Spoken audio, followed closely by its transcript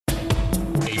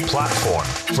platform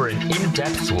for an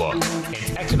in-depth look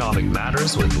in economic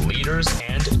matters with leaders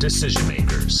and decision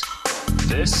makers.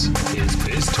 This is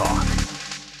Biz Talk.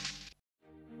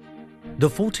 The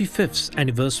 45th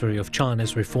anniversary of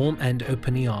China's reform and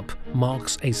opening up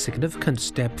marks a significant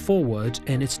step forward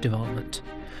in its development.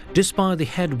 Despite the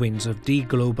headwinds of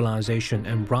deglobalization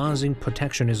and rising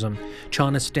protectionism,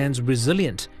 China stands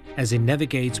resilient as it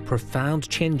navigates profound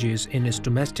changes in its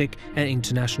domestic and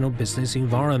international business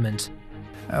environment.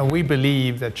 We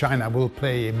believe that China will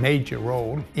play a major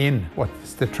role in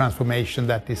what's the transformation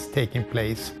that is taking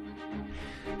place.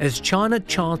 As China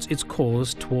charts its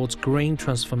course towards green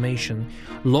transformation,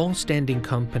 long-standing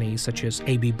companies such as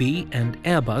ABB and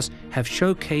Airbus have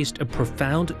showcased a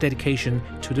profound dedication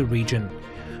to the region.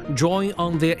 Drawing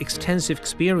on their extensive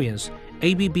experience,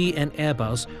 ABB and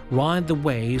Airbus ride the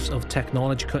waves of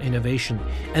technological innovation,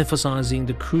 emphasizing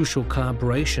the crucial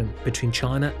collaboration between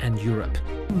China and Europe.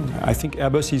 I think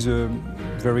Airbus is a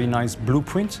very nice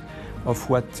blueprint of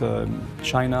what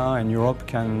China and Europe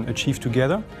can achieve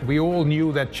together. We all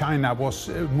knew that China was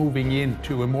moving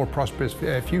into a more prosperous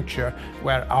future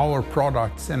where our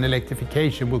products and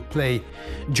electrification will play.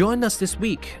 Join us this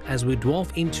week as we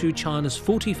delve into China's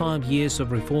 45 years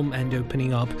of reform and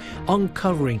opening up,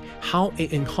 uncovering how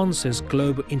it enhances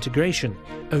global integration.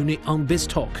 Only on Biz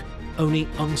Talk, only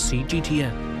on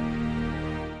CGTN.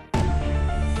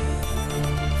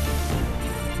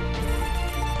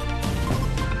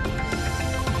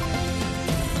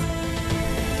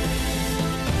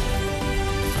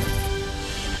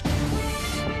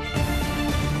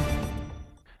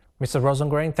 Mr.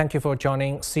 Rosengren, thank you for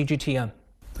joining CGTN.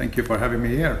 Thank you for having me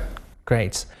here.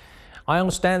 Great. I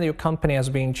understand that your company has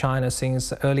been in China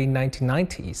since early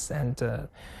 1990s,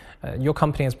 and your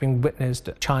company has been witnessed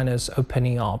China's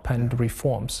opening up and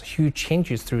reforms, huge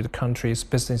changes through the country's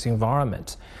business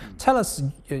environment. Tell us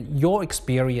your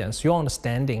experience, your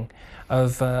understanding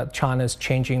of China's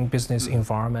changing business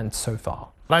environment so far.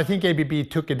 I think ABB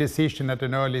took a decision at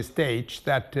an early stage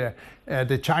that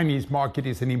the Chinese market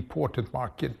is an important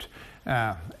market.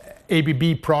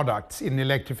 ABB products in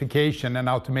electrification and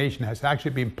automation has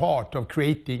actually been part of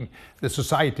creating the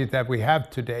society that we have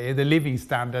today, the living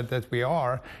standard that we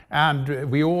are.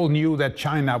 And we all knew that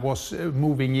China was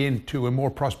moving into a more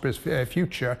prosperous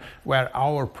future where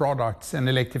our products and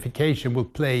electrification will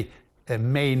play a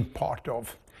main part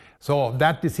of. So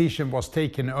that decision was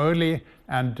taken early,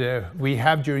 and we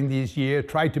have during this year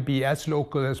tried to be as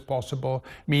local as possible,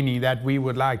 meaning that we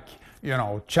would like,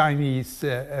 Chinese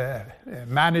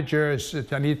managers,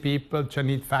 Chinese people,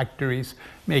 Chinese factories,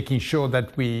 making sure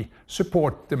that we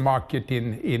support the market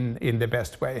in the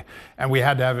best way. And we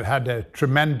had a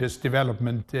tremendous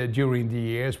development during the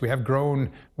years. We have grown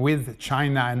with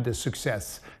China, and the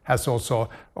success has also,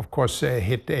 of course,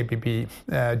 hit ABB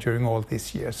during all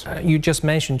these years. You just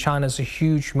mentioned China's a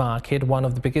huge market, one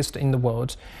of the biggest in the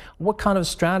world. What kind of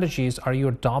strategies are you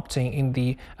adopting in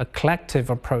the collective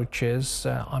approaches?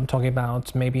 I'm talking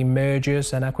about maybe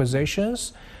mergers and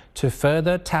acquisitions to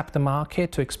further tap the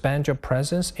market, to expand your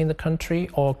presence in the country,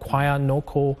 or acquire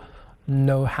local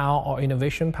know-how or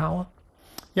innovation power?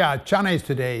 Yeah, China is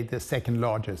today the second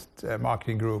largest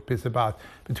marketing group. It's about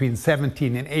between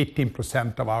 17 and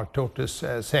 18% of our total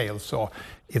sales. So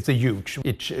it's a huge.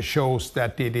 It shows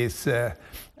that it is, a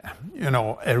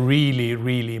really,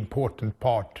 really important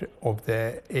part of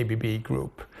the ABB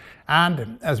group.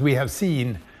 And as we have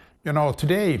seen,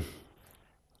 today,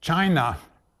 China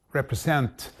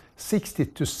represents 60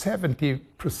 to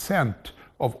 70%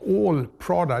 of all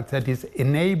products that is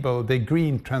enable the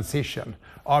green transition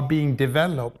are being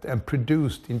developed and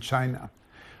produced in China.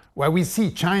 Where we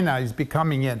see China is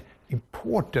becoming an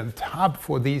important hub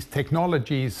for these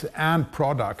technologies and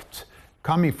products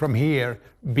coming from here,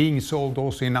 being sold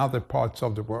also in other parts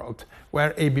of the world,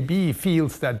 where ABB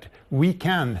feels that we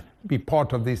can be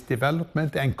part of this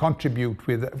development and contribute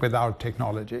with our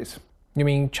technologies. You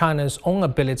mean China's own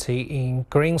ability in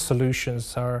green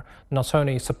solutions are not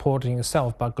only supporting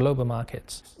itself, but global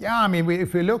markets? Yeah,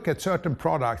 if we look at certain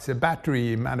products, the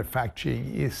battery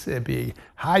manufacturing is big,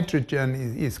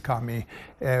 hydrogen is coming,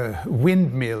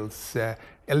 windmills,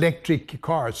 electric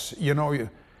cars.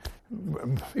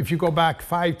 If you go back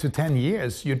 5 to 10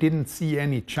 years, you didn't see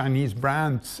any Chinese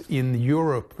brands in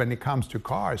Europe when it comes to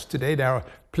cars. Today there are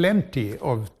plenty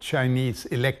of Chinese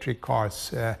electric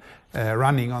cars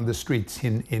running on the streets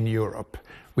in Europe,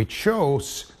 which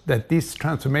shows that this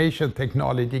transformation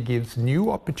technology gives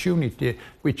new opportunity,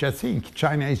 which I think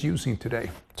China is using today.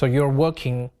 So you're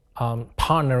working,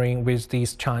 partnering with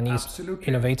these Chinese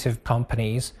innovative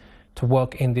companies to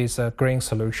work in these green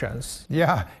solutions?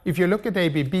 Yeah, if you look at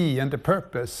ABB and the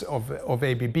purpose of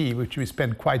ABB, which we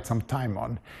spend quite some time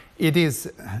on, it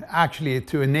is actually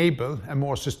to enable a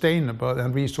more sustainable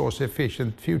and resource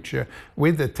efficient future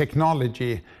with the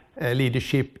technology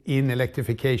leadership in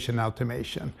electrification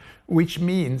automation, which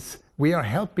means we are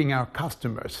helping our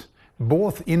customers,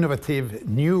 both innovative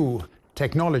new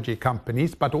technology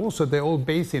companies, but also the old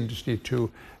base industry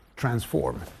to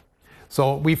transform.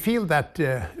 So we feel that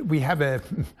we have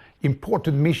an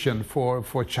important mission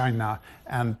for China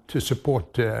and to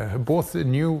support both the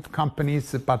new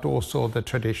companies but also the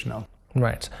traditional.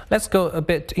 Right. Let's go a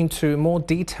bit into more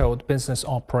detailed business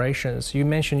operations. You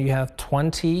mentioned you have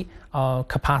 20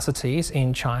 capacities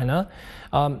in China.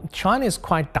 China is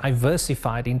quite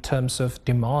diversified in terms of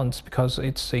demands because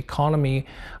its economy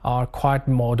are quite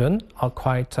modern, are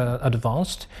quite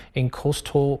advanced in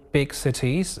coastal big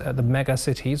cities, the mega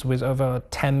cities with over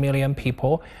 10 million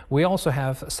people. We also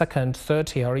have second, third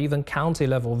tier, or even county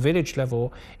level, village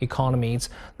level economies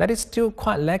that is still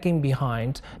quite lagging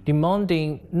behind,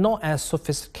 demanding not as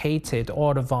sophisticated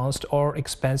or advanced or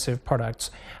expensive products.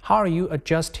 How are you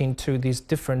adjusting to these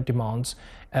different demands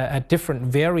at different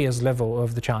various levels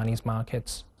of the Chinese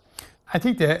markets? I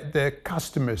think the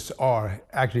customers are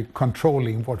actually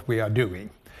controlling what we are doing.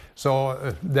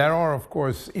 So there are, of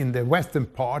course, in the western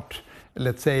part,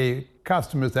 let's say,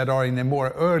 customers that are in a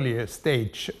more earlier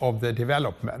stage of the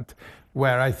development,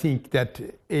 where I think that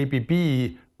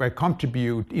ABB will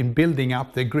contribute in building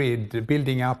up the grid,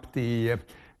 building up the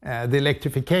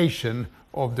electrification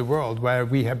of the world, where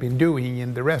we have been doing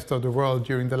in the rest of the world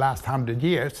during the last 100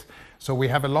 years. So we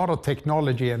have a lot of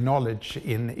technology and knowledge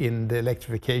in the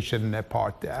electrification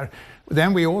part there.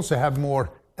 Then we also have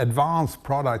more advanced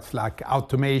products like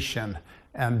automation,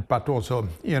 but also,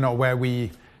 where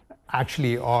we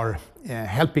actually are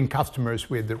helping customers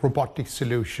with robotic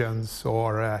solutions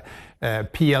or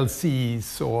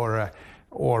PLCs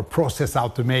or process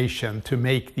automation to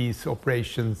make these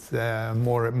operations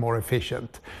more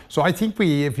efficient. So I think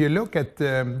if you look at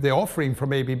the offering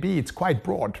from ABB, it's quite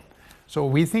broad. So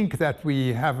we think that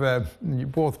we have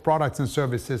both products and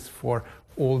services for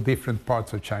all different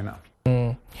parts of China.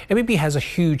 ABB has a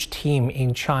huge team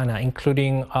in China,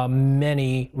 including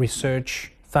many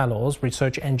research fellows,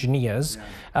 research engineers.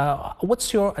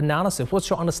 What's your analysis? What's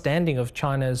your understanding of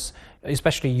China's,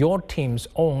 especially your team's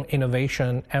own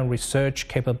innovation and research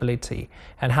capability?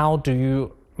 And how do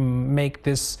you make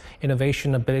this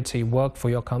innovation ability work for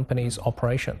your company's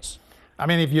operations? I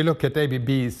mean, if you look at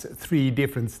ABB's 3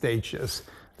 different stages,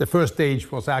 the first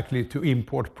stage was actually to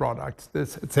import products. The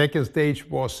second stage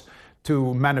was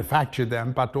to manufacture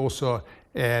them, but also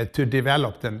to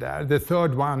develop them there. The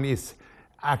third one is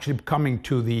actually coming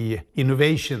to the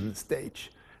innovation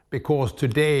stage, because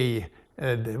today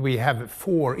we have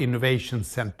 4 innovation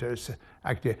centers,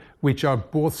 actually, which are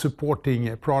both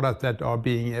supporting products that are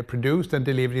being produced and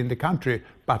delivered in the country,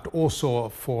 but also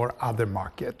for other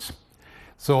markets.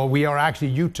 So we are actually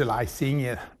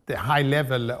utilizing the high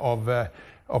level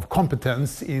of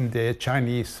competence in the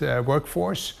Chinese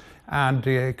workforce and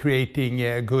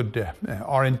creating good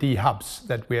R&D hubs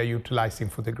that we are utilizing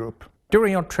for the group.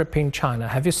 During your trip in China,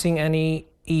 have you seen any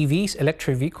EVs,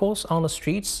 electric vehicles, on the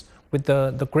streets with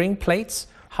the green plates?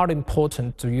 How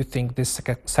important do you think this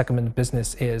segment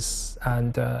business is?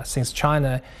 And since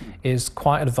China is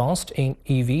quite advanced in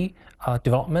EV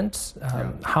development,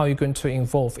 how are you going to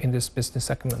involve in this business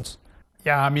segment?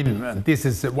 Yeah, I mean, this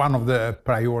is one of the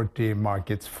priority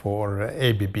markets for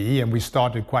ABB, and we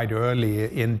started quite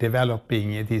early in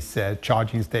developing this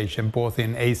charging station, both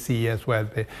in AC as well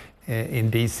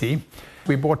in DC.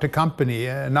 We bought a company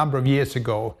a number of years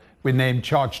ago we named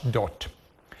ChargeDot,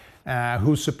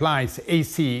 who supplies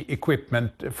AC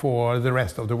equipment for the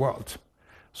rest of the world.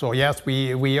 So yes,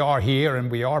 we are here and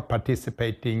we are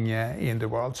participating in the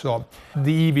world. So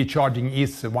the EV charging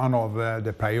is one of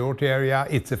the priority area.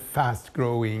 It's a fast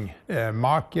growing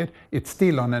market. It's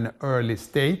still on an early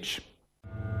stage.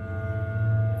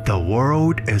 The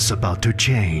world is about to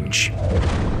change.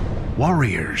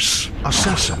 Warriors,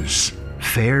 assassins,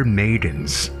 fair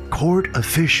maidens, court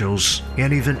officials,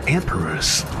 and even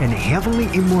emperors and heavenly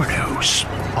immortals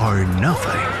are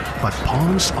nothing but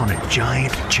pawns on a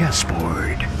giant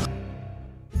chessboard.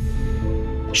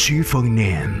 Xu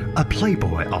Fengnian, a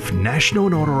playboy of national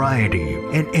notoriety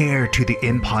and heir to the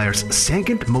empire's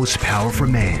second most powerful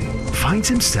man, finds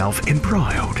himself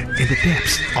embroiled in the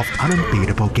depths of an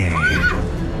unbeatable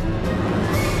game.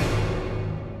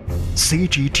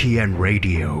 CGTN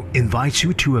Radio invites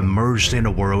you to immerse in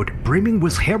a world brimming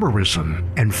with heroism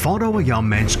and follow a young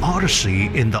man's odyssey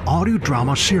in the audio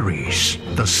drama series,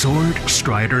 The Sword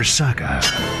Strider Saga.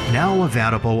 Now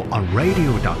available on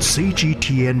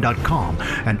radio.cgtn.com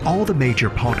and all the major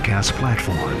podcast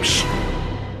platforms.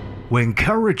 When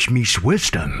courage meets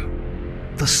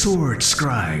wisdom, the sword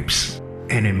scribes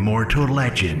an immortal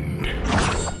legend.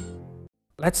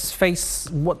 Let's face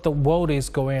what the world is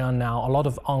going on now. A lot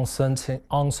of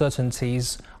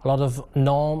uncertainties, a lot of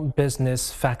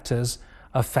non-business factors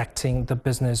affecting the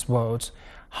business world.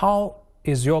 How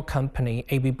is your company,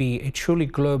 ABB, a truly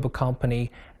global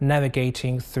company,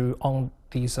 navigating through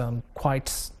these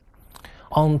quite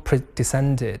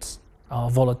unprecedented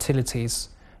volatilities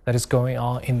that is going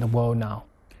on in the world now?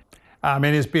 I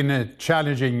mean, it's been a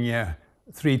challenging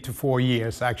 3 to 4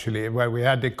 years, actually, where we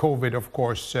had the COVID, of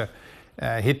course,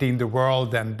 hitting the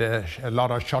world and a lot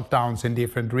of shutdowns in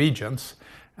different regions.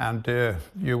 And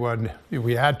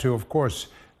we had to, of course,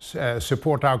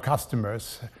 support our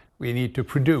customers. We need to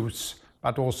produce,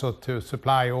 but also to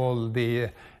supply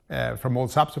from all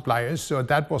sub-suppliers. So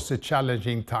that was a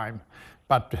challenging time.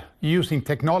 But using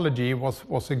technology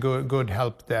was a good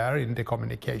help there in the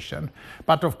communication.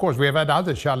 But of course, we have had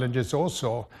other challenges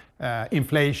also,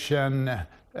 inflation,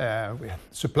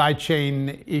 supply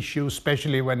chain issues,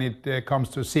 especially when it comes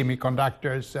to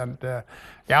semiconductors, and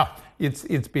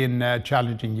it's been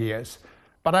challenging years.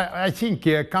 But I think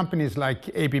companies like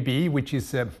ABB, which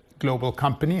is a global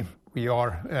company, we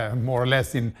are more or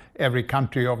less in every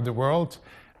country of the world.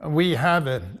 We have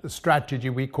a strategy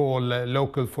we call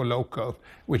local for local,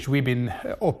 which we've been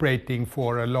operating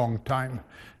for a long time,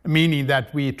 meaning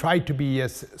that we try to be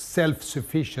as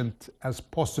self-sufficient as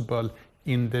possible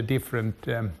in the different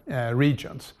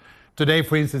regions. Today,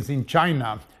 for instance, in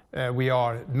China, we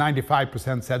are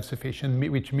 95%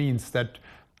 self-sufficient, which means that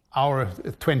our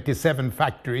 27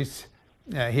 factories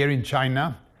here in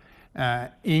China,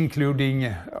 including,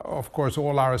 of course,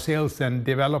 all our sales and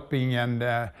developing and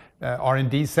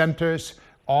R&D centers,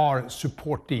 are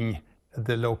supporting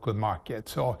the local market.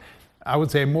 So I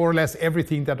would say more or less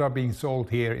everything that are being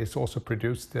sold here is also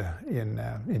produced in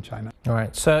China. All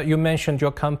right. So you mentioned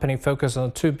your company focuses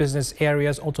on 2 business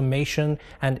areas, automation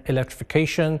and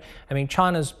electrification. I mean,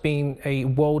 China's been a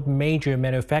world major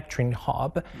manufacturing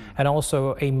hub and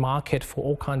also a market for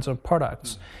all kinds of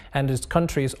products. And this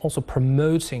country is also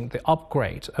promoting the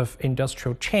upgrade of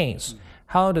industrial chains.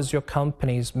 How does your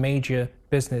company's major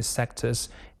business sectors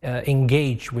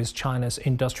engage with China's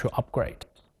industrial upgrade?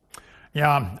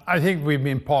 Yeah, I think we've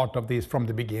been part of this from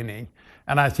the beginning.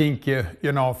 And I think,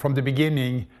 from the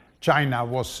beginning, China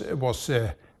was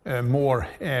more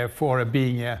for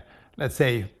being, let's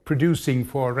say, producing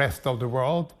for the rest of the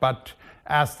world. But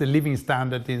as the living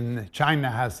standard in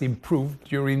China has improved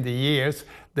during the years,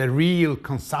 the real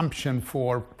consumption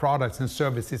for products and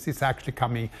services is actually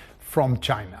coming from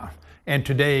China. And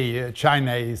today,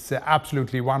 China is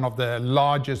absolutely one of the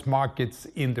largest markets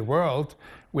in the world,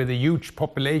 with a huge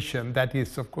population that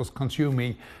is, of course,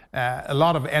 consuming a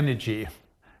lot of energy,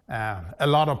 a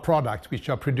lot of products which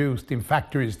are produced in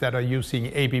factories that are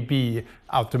using ABB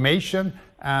automation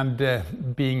and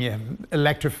being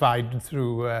electrified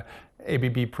through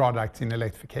ABB products in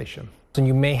electrification. So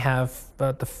you may have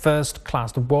the first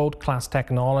class, the world-class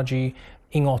technology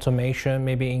in automation,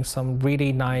 maybe in some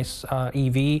really nice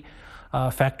EV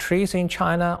factories in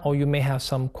China, or you may have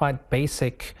some quite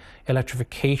basic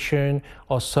electrification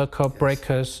or circuit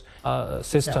breakers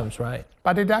systems, right?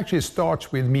 But it actually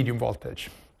starts with medium voltage.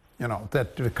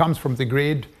 That comes from the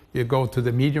grid, you go to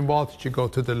the medium voltage, you go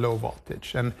to the low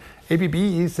voltage. And ABB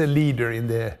is a leader in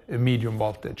the medium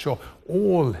voltage. So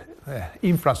all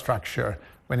infrastructure,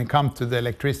 when it comes to the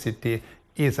electricity,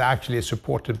 is actually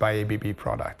supported by ABB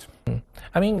product.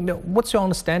 I mean, what's your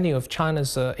understanding of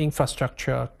China's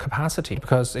infrastructure capacity?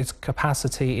 Because its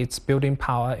capacity, its building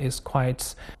power is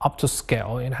quite up to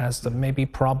scale. It has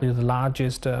probably the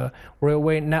largest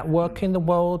railway network in the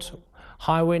world,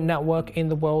 highway network in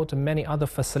the world, and many other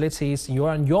facilities.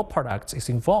 Your product is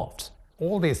involved.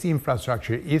 All this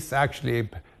infrastructure is actually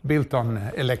built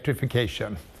on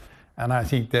electrification. And I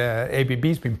think the ABB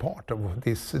has been part of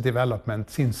this development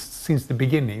since the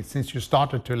beginning, since you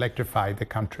started to electrify the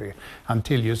country,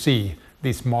 until you see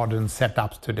these modern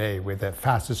setups today with the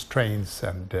fastest trains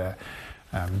and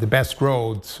the best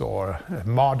roads or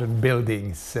modern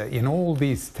buildings. In all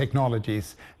these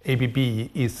technologies, ABB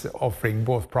is offering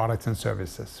both products and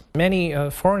services. Many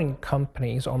foreign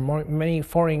companies or many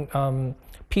foreign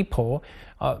people,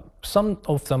 some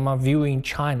of them are viewing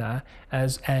China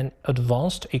as an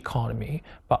advanced economy,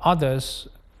 but others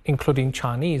including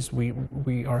Chinese,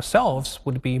 we ourselves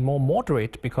would be more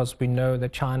moderate because we know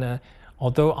that China,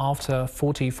 although after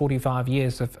 45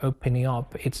 years of opening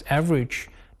up, its average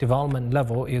development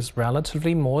level is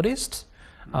relatively modest.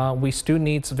 We still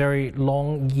need very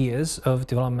long years of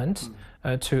development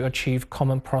to achieve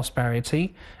common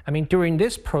prosperity. I mean, during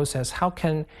this process, how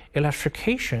can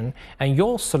electrification and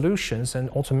your solutions and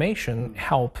automation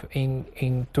help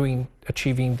in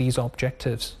achieving these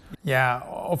objectives? Yeah,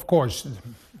 of course,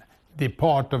 the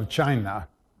part of China,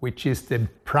 which is the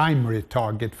primary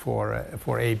target for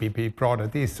ABB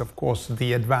product, is of course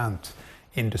the advanced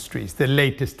industries, the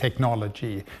latest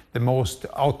technology, the most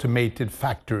automated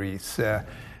factories,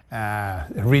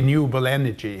 renewable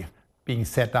energy being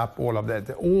set up, all of that.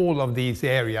 All of these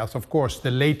areas, of course, the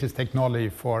latest technology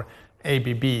for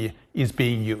ABB is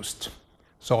being used.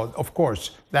 So, of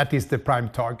course, that is the prime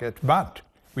target. But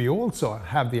we also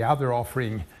have the other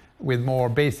offering with more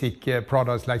basic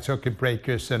products like circuit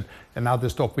breakers and other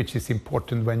stuff, which is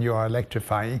important when you are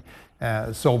electrifying.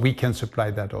 So we can supply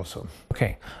that also.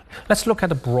 Okay, let's look at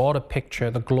the broader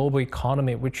picture, the global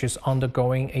economy, which is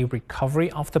undergoing a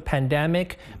recovery after the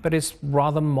pandemic, but it's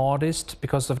rather modest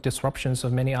because of disruptions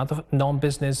of many other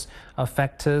non-business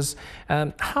factors.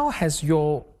 How has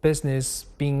your business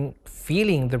been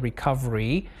feeling the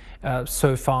recovery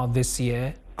so far this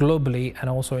year, globally and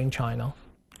also in China?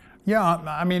 Yeah,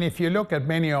 I mean, if you look at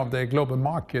many of the global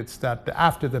markets that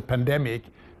after the pandemic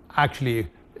actually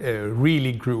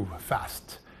really grew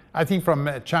fast. I think from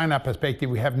a China perspective,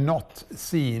 we have not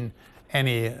seen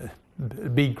any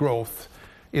big growth.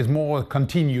 It's more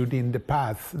continued in the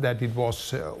path that it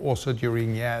was also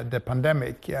during the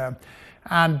pandemic.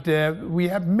 And we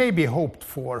have maybe hoped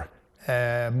for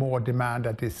more demand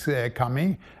that is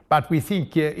coming, but we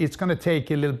think it's going to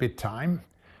take a little bit time.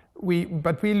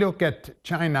 But we look at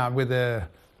China with a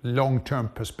long-term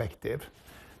perspective.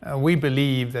 We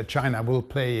believe that China will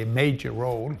play a major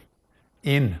role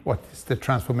in what is the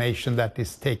transformation that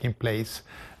is taking place,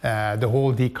 the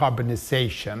whole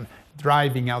decarbonization,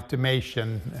 driving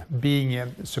automation, being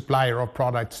a supplier of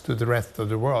products to the rest of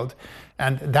the world.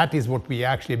 And that is what we are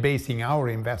actually basing our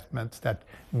investments, that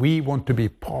we want to be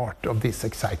part of this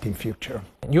exciting future.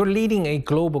 You're leading a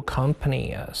global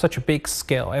company, such a big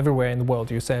scale everywhere in the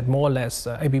world. You said more or less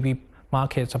ABB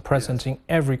markets are present in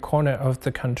every corner of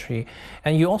the country.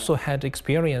 And you also had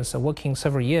experience working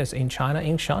several years in China,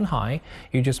 in Shanghai,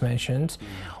 you just mentioned.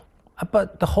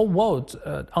 But the whole world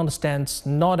understands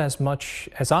not as much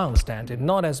as I understand it,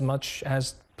 not as much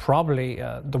as probably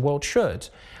the world should.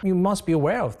 You must be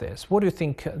aware of this. What do you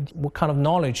think, what kind of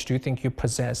knowledge do you think you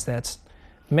possess that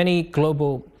many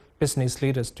global business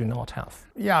leaders do not have?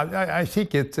 Yeah, I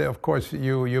think it, of course,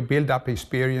 you build up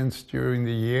experience during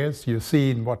the years. You've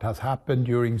seen what has happened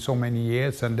during so many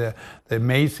years and the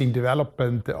amazing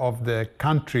development of the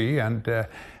country and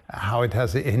how it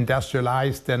has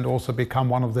industrialized and also become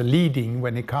one of the leading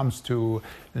when it comes to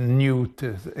new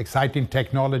exciting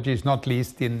technologies, not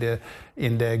least in the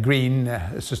green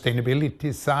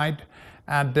sustainability side.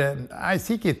 And I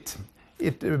think it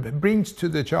brings to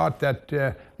the chart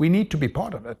that we need to be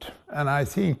part of it. And I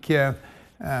think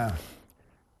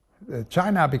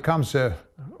China becomes,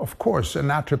 of course, a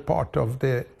natural part of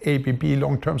the ABB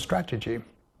long-term strategy.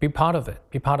 Be part of it,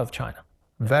 be part of China.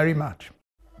 Very much.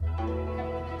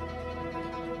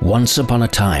 Once upon a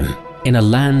time, in a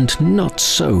land not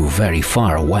so very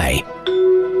far away,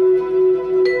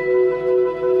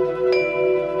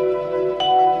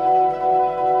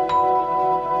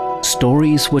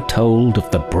 stories were told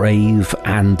of the brave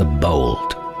and the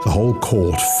bold. The whole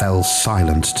court fell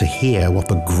silent to hear what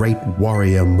the great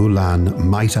warrior Mulan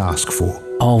might ask for.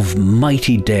 Of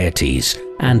mighty deities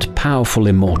and powerful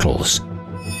immortals.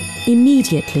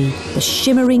 Immediately, the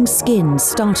shimmering skin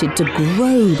started to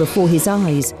grow before his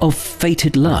eyes. Of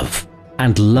fated love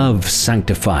and love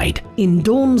sanctified. In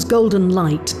dawn's golden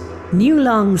light,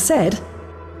 Mulan said,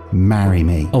 "Marry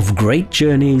me." Of great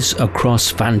journeys across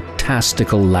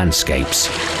fantastical landscapes.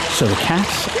 So the cat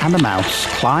and the mouse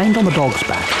climbed on the dog's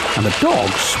back, and the dog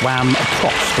swam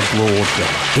across the broad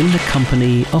river. In the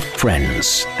company of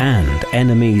friends and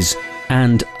enemies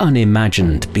and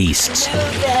unimagined beasts.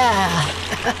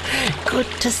 Good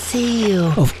to see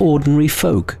you. Of ordinary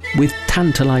folk with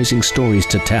tantalizing stories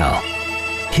to tell.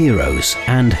 Heroes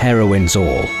and heroines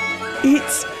all.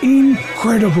 It's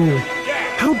incredible.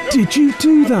 How did you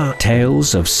do that?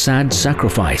 Tales of sad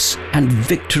sacrifice and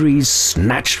victories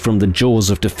snatched from the jaws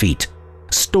of defeat.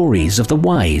 Stories of the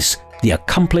wise, the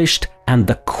accomplished, and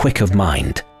the quick of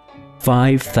mind.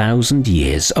 5,000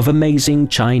 years of amazing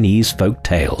Chinese folk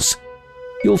tales.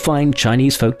 You'll find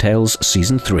Chinese Folk Tales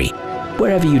Season 3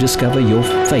 wherever you discover your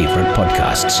favorite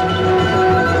podcasts.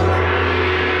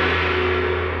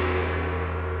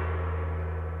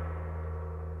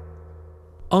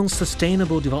 On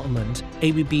sustainable development,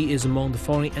 ABB is among the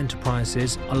foreign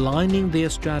enterprises aligning their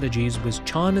strategies with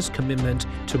China's commitment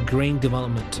to green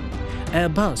development.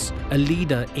 Airbus, a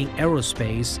leader in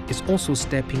aerospace, is also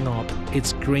stepping up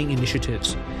its green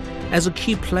initiatives. As a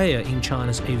key player in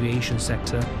China's aviation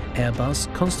sector,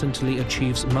 Airbus constantly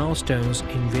achieves milestones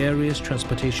in various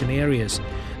transportation areas.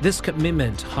 This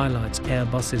commitment highlights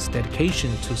Airbus's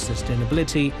dedication to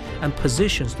sustainability and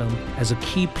positions them as a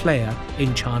key player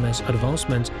in China's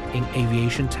advancement in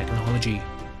aviation technology.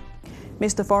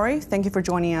 Mr. Forey, thank you for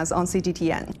joining us on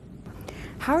CGTN.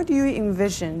 How do you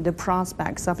envision the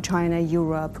prospects of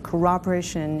China-Europe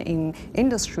cooperation in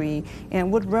industry,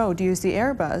 and what role do you see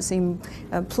Airbus in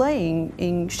playing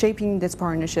in shaping this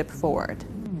partnership forward?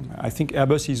 I think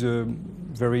Airbus is a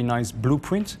very nice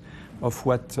blueprint of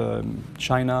what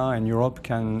China and Europe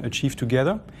can achieve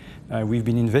together. We've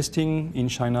been investing in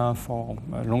China for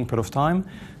a long period of time.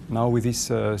 Now with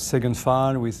this second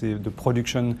phase, with the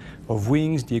production of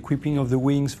wings, the equipping of the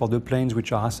wings for the planes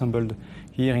which are assembled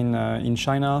here in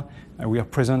China, we are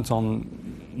present on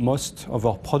most of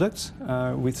our products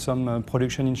with some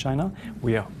production in China.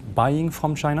 We are buying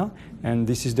from China, and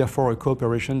this is therefore a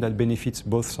cooperation that benefits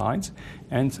both sides,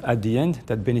 and at the end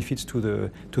that benefits to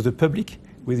the public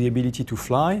with the ability to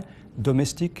fly,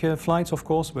 domestic flights of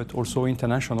course, but also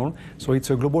international. So it's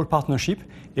a global partnership.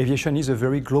 Aviation is a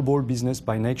very global business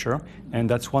by nature, and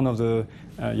that's one of the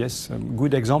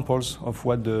good examples of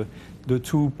what the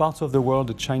two parts of the world,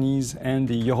 the Chinese and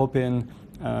the European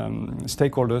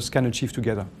stakeholders, can achieve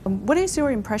together. What is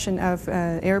your impression of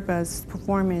Airbus'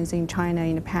 performance in China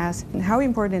in the past, and how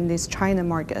important is China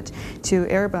market to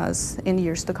Airbus in the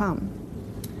years to come?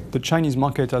 The Chinese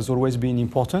market has always been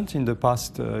important in the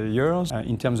past years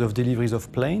in terms of deliveries of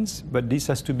planes, but this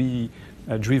has to be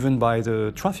driven by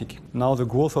the traffic. Now the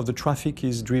growth of the traffic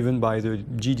is driven by the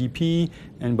GDP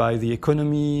and by the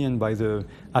economy and by the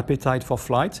appetite for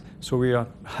flight. So we are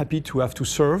happy to have to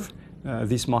serve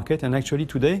this market, and actually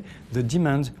today the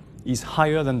demand is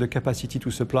higher than the capacity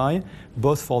to supply,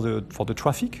 both for the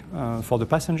traffic, for the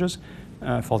passengers,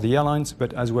 for the airlines,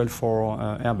 but as well for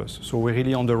Airbus. So we're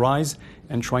really on the rise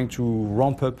and trying to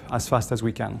ramp up as fast as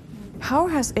we can. How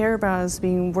has Airbus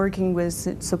been working with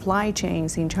supply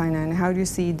chains in China, and how do you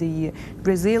see the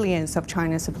resilience of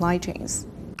China's supply chains?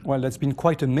 Well, that's been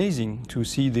quite amazing to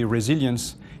see the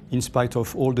resilience in spite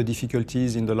of all the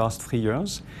difficulties in the last 3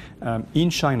 years in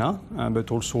China, but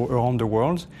also around the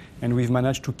world. And we've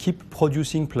managed to keep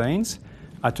producing planes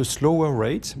at a slower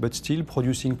rate, but still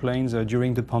producing planes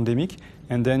during the pandemic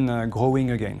and then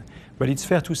growing again. But it's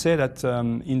fair to say that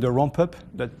in the ramp-up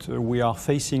that we are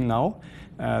facing now,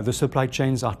 the supply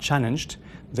chains are challenged.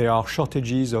 There are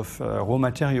shortages of raw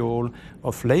material,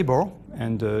 of labor,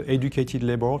 and educated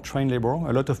labor, trained labor.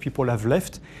 A lot of people have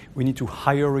left. We need to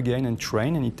hire again and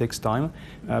train, and it takes time,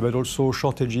 but also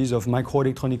shortages of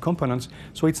microelectronic components.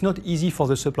 So it's not easy for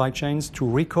the supply chains to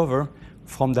recover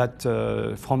from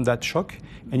that shock,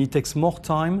 and it takes more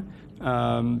time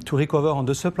to recover on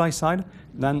the supply side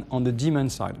than on the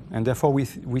demand side. And therefore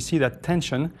we see that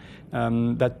tension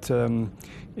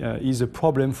is a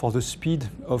problem for the speed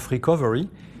of recovery.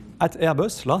 At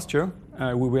Airbus last year,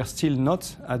 we were still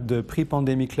not at the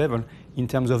pre-pandemic level in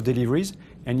terms of deliveries,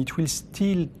 and it will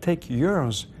still take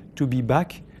years to be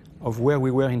back of where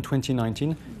we were in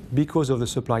 2019 because of the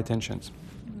supply tensions.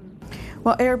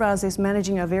 Well, Airbus is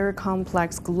managing a very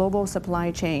complex global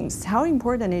supply chains. How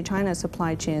important are China's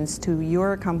supply chains to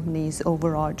your company's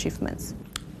overall achievements?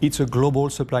 It's a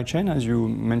global supply chain, as you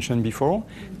mentioned before.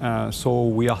 So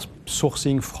we are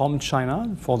sourcing from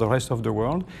China for the rest of the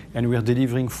world, and we are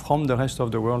delivering from the rest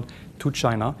of the world to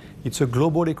China. It's a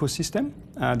global ecosystem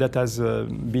that has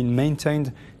been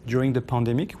maintained during the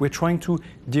pandemic. We're trying to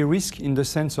de-risk in the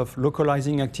sense of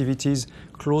localizing activities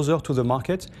closer to the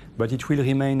market, but it will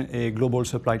remain a global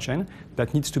supply chain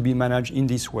that needs to be managed in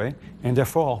this way. And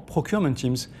therefore, our procurement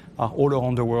teams are all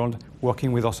around the world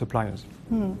working with our suppliers.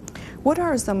 What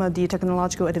are some of the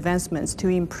technological advancements to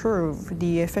improve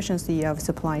the efficiency of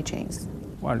supply chains?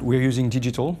 Well, we're using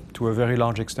digital to a very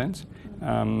large extent.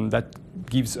 That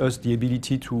gives us the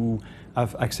ability to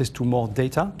have access to more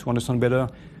data, to understand better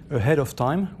ahead of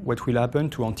time what will happen,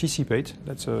 to anticipate.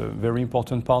 That's a very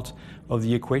important part of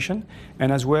the equation.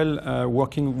 And as well,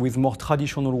 working with more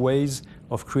traditional ways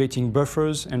of creating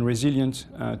buffers and resilience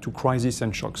to crises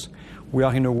and shocks. We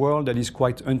are in a world that is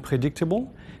quite unpredictable.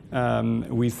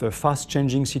 with fast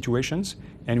changing situations,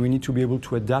 and we need to be able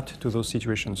to adapt to those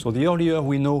situations. So the earlier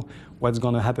we know what's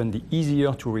going to happen, the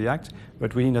easier to react,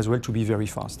 but we need as well to be very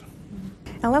fast.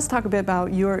 And let's talk a bit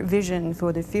about your vision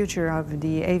for the future of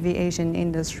the aviation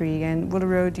industry, and what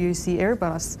role do you see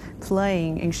Airbus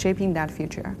playing in shaping that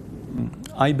future?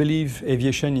 I believe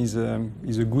aviation is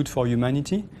good for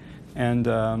humanity, and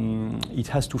it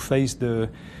has to face the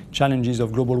challenges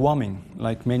of global warming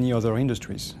like many other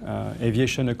industries.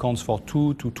 Aviation accounts for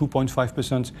 2 to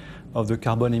 2.5% of the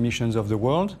carbon emissions of the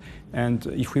world, and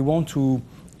if we want to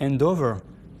hand over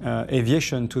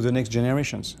aviation to the next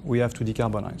generations, we have to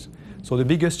decarbonize. So the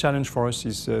biggest challenge for us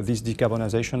is this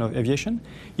decarbonization of aviation.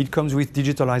 It comes with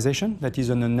digitalization, that is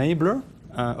an enabler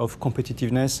of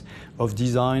competitiveness, of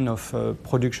design, of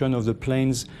production of the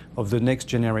planes of the next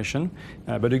generation.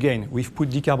 But again, we've put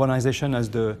decarbonization as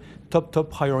the top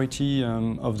priority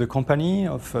of the company,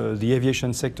 of the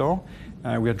aviation sector.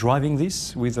 We are driving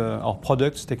this with our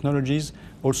products, technologies,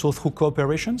 also through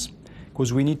cooperations,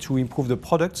 because we need to improve the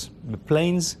products, the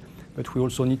planes, but we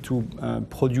also need to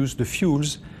produce the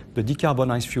fuels, the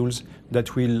decarbonized fuels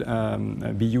that will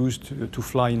be used to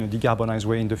fly in a decarbonized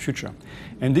way in the future.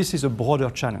 And this is a broader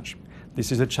challenge.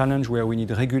 This is a challenge where we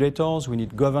need regulators, we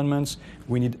need governments,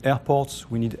 we need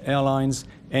airports, we need airlines,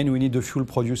 and we need the fuel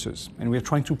producers. And we're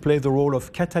trying to play the role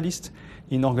of catalyst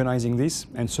in organizing this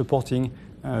and supporting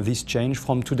this change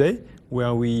from today,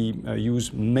 where we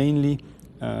use mainly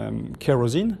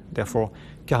kerosene, therefore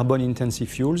carbon-intensive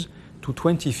fuels, to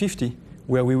 2050,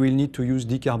 where we will need to use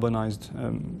decarbonized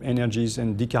energies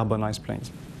and decarbonized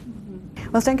planes.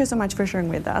 Well, thank you so much for sharing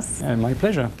with us. My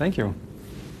pleasure. Thank you.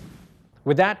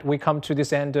 With that, we come to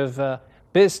this end of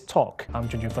Biz Talk. I'm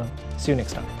Junjun Feng. See you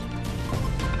next time.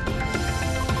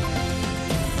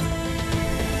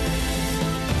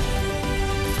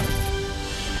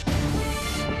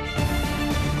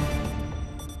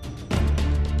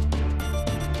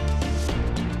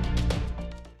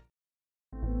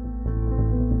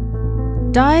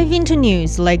 Dive into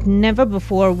news like never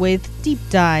before with Deep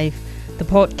Dive, the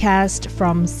podcast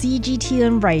from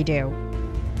CGTN Radio.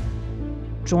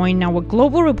 Join our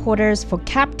global reporters for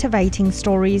captivating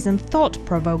stories and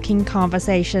thought-provoking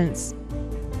conversations.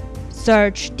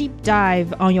 Search Deep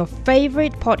Dive on your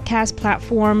favorite podcast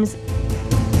platforms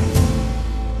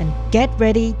and get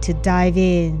ready to dive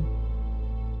in.